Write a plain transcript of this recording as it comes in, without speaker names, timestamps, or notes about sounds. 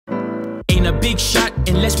big shot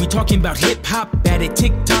unless we talking about hip-hop. Bad at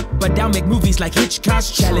TikTok, but I'll make movies like Hitchcock.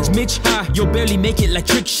 Challenge Mitch, you'll barely make it like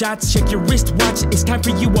trick shots. Check your wristwatch, it's time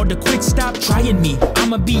for you all to quit. Stop trying me.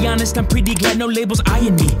 I'ma be honest, I'm pretty glad no labels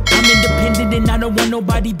eyeing me. I'm independent and I don't want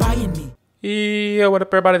nobody buying me. Yo, what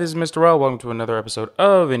up everybody, this is Mr. Darrell. Welcome to another episode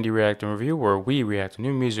of Indie React and Review, where we react to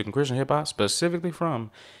new music and Christian hip-hop, specifically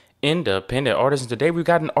from independent artists. And today we've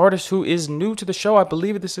got an artist who is new to the show. I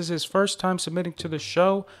believe this is his first time submitting to the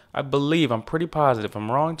show. I'm pretty positive. If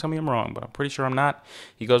I'm wrong, tell me I'm wrong, but I'm pretty sure I'm not.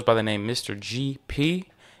 He goes by the name Mr. GP,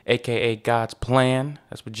 aka God's Plan.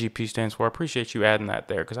 That's what GP stands for. I appreciate you adding that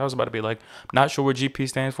there, because I was about to be like, I'm not sure what GP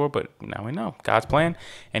stands for, but now we know. God's Plan.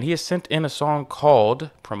 And he has sent in a song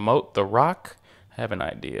called Promote the Rock. I have an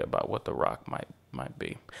idea about what the rock might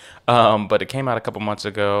be. But it came out a couple months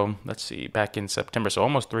ago. Let's see, back in September, so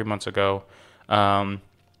almost 3 months ago. And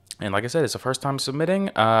like I said, it's the first time submitting.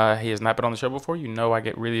 He has not been on the show before. You know I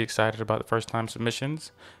get really excited about the first time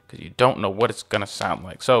submissions because you don't know what it's going to sound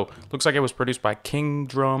like. So looks like it was produced by King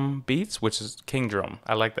Drum Beats, which is King Drum.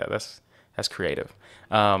 I like that. That's creative.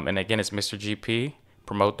 And again, it's Mr. GP,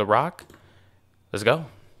 Promote the Rock. Let's go.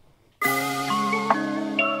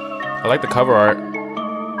 I like the cover art.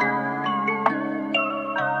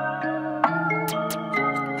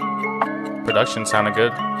 Production sounded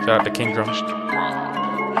good. Shout out to King Drum.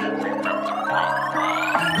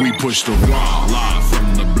 We push the rock live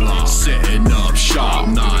from the block, setting up shop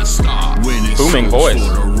non-stop. Booming voice.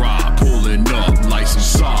 For the rock, pulling up like some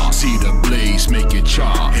socks. See the blaze make it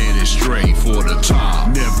chop, headed straight for the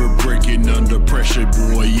top. Never breaking under pressure,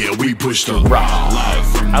 boy. Yeah, we push the rock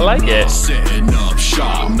live from the block, setting up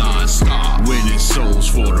shop non-stop. Winning souls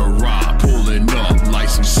for the rock, pulling up like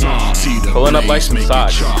some socks. See the blaze make it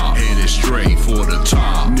chop, headed straight for the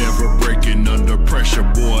top. Never breaking under pressure,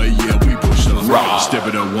 boy. Yeah, we push the rock. Step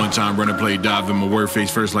it up one time, run and play, dive in my word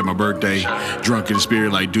face first like my birthday. Drunk in the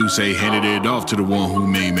spirit like Duce, handed it off to the one who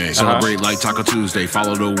made me. Celebrate like Taco Tuesday,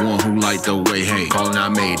 follow the one who liked the way. Hey, calling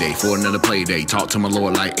out Mayday for another play day. Talk to my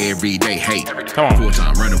Lord like every day. Hey, come on. Full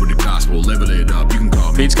time running with the gospel, level it up. You can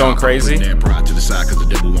call me. Beats going crazy. That pride to the side, cause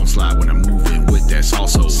the devil won't slide when I'm moving with that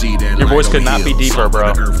salsa. See that your voice could not be deeper,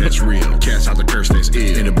 bro. Earth, that's real. Cast out the curse that's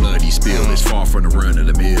ill. In the blood he spilled. It's far from the run of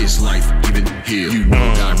the mill. It's life giving heal. You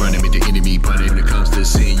know God running with the enemy punting. When it comes to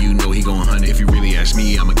sin, you know he gon' hunt it. If you really ask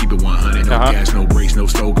me, I'ma keep it 100. No gas, no brakes, no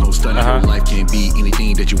stove, no stunning. Your life can't be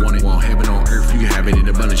anything that you want. It want heaven on earth. You can have it in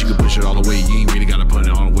abundance. You can push it all the way. You ain't really gotta put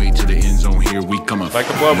it all the way to the end zone. Here we come up. Like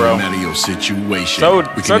the flow, bro. No matter your situation.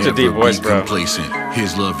 We such a deep voice, bro. Complacent.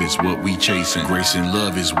 His love is what we chasing. Grace and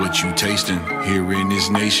love is what you tasting. Here in this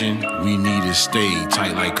nation, we need to stay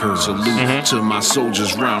tight like her. Salute to my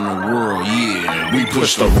soldiers round the world. Yeah, we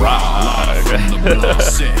push the rock live from the block,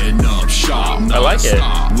 setting up shop. I like it.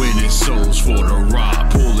 Winning souls for the rock,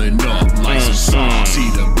 pulling up like some socks. See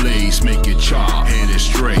the blaze make it chop, headed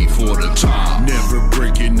straight for the top. Never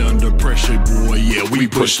breaking under pressure, boy. Yeah, we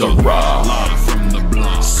push the rock live from the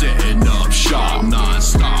block, setting up shop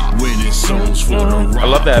non-stop. Winning souls for the rock. I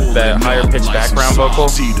love that higher pitched background vocal.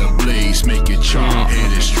 See the blaze make it chop,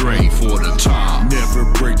 headed straight for the top. Never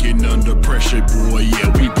breaking under pressure, boy.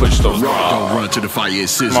 Yeah, we push the rock. Don't run to the fire,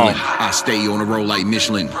 it's sizzling. I stay on the road like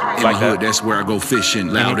Michelin. In my hood, that's where I go fishing.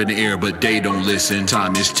 Loud in the air, but they don't listen.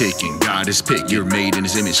 Time is ticking, God is picking. You're made in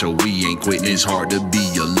his image, so we ain't quitting. It's hard to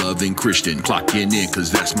be a loving Christian. Clocking in,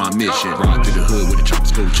 cause that's my mission. Ride through the hood with the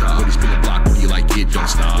choppers go chop. But he spin a block when you like it, don't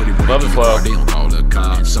stop. Love the flow. They don't call the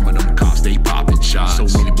cops. Some of them cops, they popping shots. So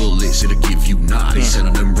many bullets, it'll give you knots. They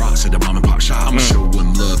sending them rocks at the mom and pop shop. I'ma show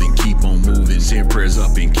them love and keep on moving. Send prayers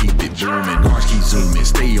up and keep it booming. Cars keep zooming,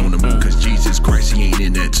 stay on the moon, cause Jesus Christ, he ain't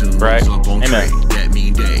in that tune. Right. Up on track, that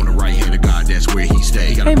mean day. On the right hand of God, that's where he stay.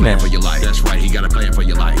 He got a plan for your life. That's right, he got a plan for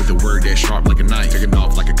your life. With a word that's sharp like a knife, taking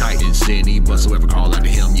off like a kite and sin. He bust whoever call out to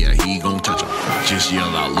him, yeah, he gon' touch him. Just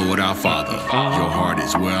yell out, Lord our Father. Your heart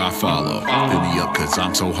is where I follow. Fill me up cause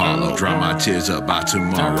I'm so hollow. Dry my tears up by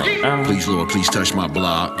tomorrow. Please, Lord, please touch my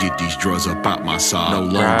block. Get these drugs up out my sock. No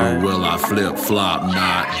longer will I flip flop.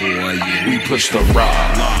 Not boy, yeah, we push the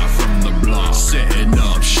rock live from the block, setting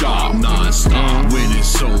up shop non-stop. Winning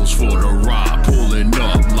souls for the rock, pulling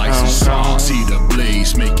up like some socks. See the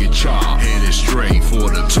blaze make it chop, headed straight for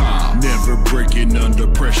the top. Never breaking under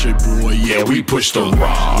pressure, boy. Yeah, we push the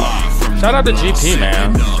rock live from shout out to GP,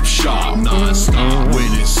 man. Setting up shop non-stop.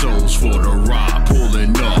 Winning souls for the rock,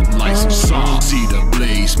 pulling up like some socks. See the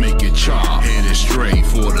blaze make it chop, headed straight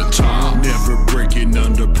for the top. Never breaking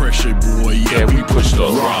under pressure, boy. Yeah, we push the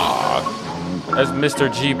rock. That's Mr.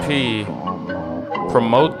 GP.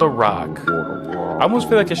 Promote the Rock. I almost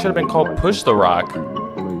feel like it should have been called Push the Rock.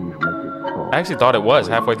 I actually thought it was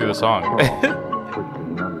halfway through the song.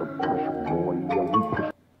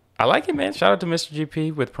 I like it, man. Shout out to Mr.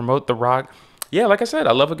 GP with Promote the Rock. Yeah, like I said,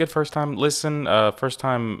 I love a good first time listen,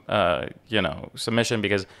 submission,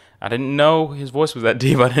 because I didn't know his voice was that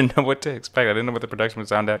deep. I didn't know what to expect. I didn't know what the production would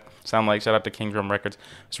sound like. Shout out to King Drum Records.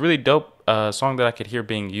 It's a really dope song that I could hear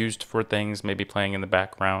being used for things, maybe playing in the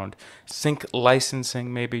background, sync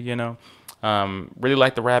licensing, maybe, really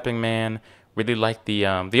like the rapping, man. Really like the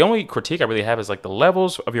only critique I really have is like the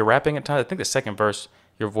levels of your rapping at times. I think the second verse,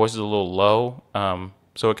 your voice is a little low.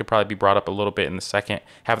 So it could probably be brought up a little bit in the second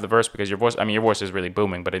half of the verse, because your voice is really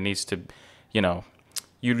booming, but it needs to, you want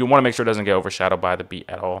to make sure it doesn't get overshadowed by the beat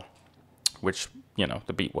at all, which,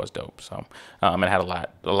 the beat was dope. So, it had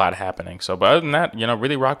a lot happening. So, but other than that,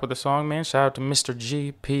 really rock with the song, man. Shout out to Mr.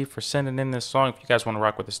 GP for sending in this song. If you guys want to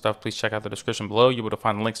rock with this stuff, please check out the description below. You'll be able to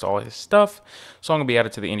find the links to all his stuff. Song will be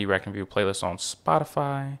added to the Indie React Review playlist on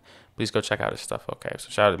Spotify. Please go check out his stuff, okay? So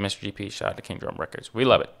shout out to Mr. GP. Shout out to King Drum Records. We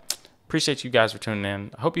love it. Appreciate you guys for tuning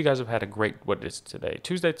in. I hope you guys have had a great, what is today?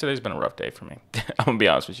 Tuesday. Today's been a rough day for me. I'm going to be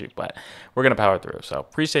honest with you, but we're going to power through. So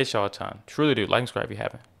appreciate y'all a ton. Truly do. Like and subscribe if you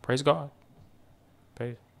haven't. Praise God.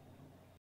 Peace.